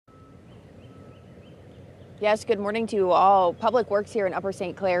Yes, good morning to you all. Public Works here in Upper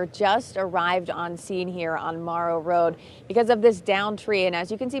St. Clair just arrived on scene here on Morrow Road because of this downed tree. And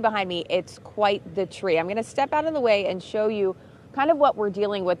as you can see behind me, it's quite the tree. I'm going to step out of the way and show you kind of what we're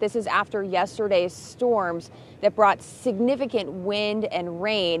dealing with. This is after yesterday's storms that brought significant wind and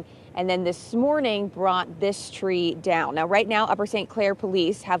rain. And then this morning brought this tree down. Now, right now, Upper St. Clair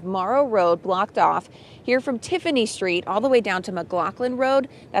police have Morrow Road blocked off here from Tiffany Street all the way down to McLaughlin Road.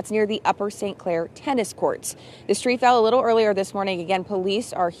 That's near the Upper St. Clair tennis courts. This tree fell a little earlier this morning. Again,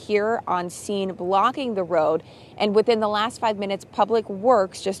 police are here on scene blocking the road. And within the last 5 minutes, Public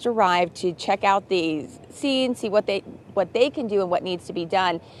Works just arrived to check out the scene, see what they can do and what needs to be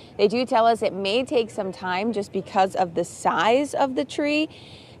done. They do tell us it may take some time just because of the size of the tree.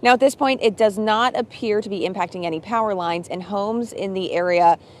 Now, at this point, it does not appear to be impacting any power lines, and homes in the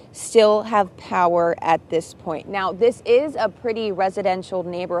area still have power at this point. Now, this is a pretty residential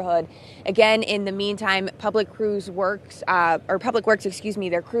neighborhood. Again, in the meantime, Public Works, their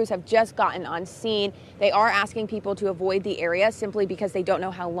crews have just gotten on scene. They are asking people to avoid the area simply because they don't know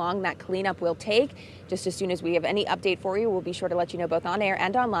how long that cleanup will take. Just as soon as we have any update for you, we'll be sure to let you know both on air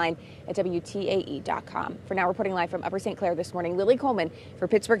and online at WTAE.com. For now, reporting live from Upper St. Clair this morning, Lily Coleman for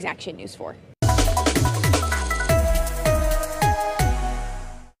Pittsburgh's Action News 4.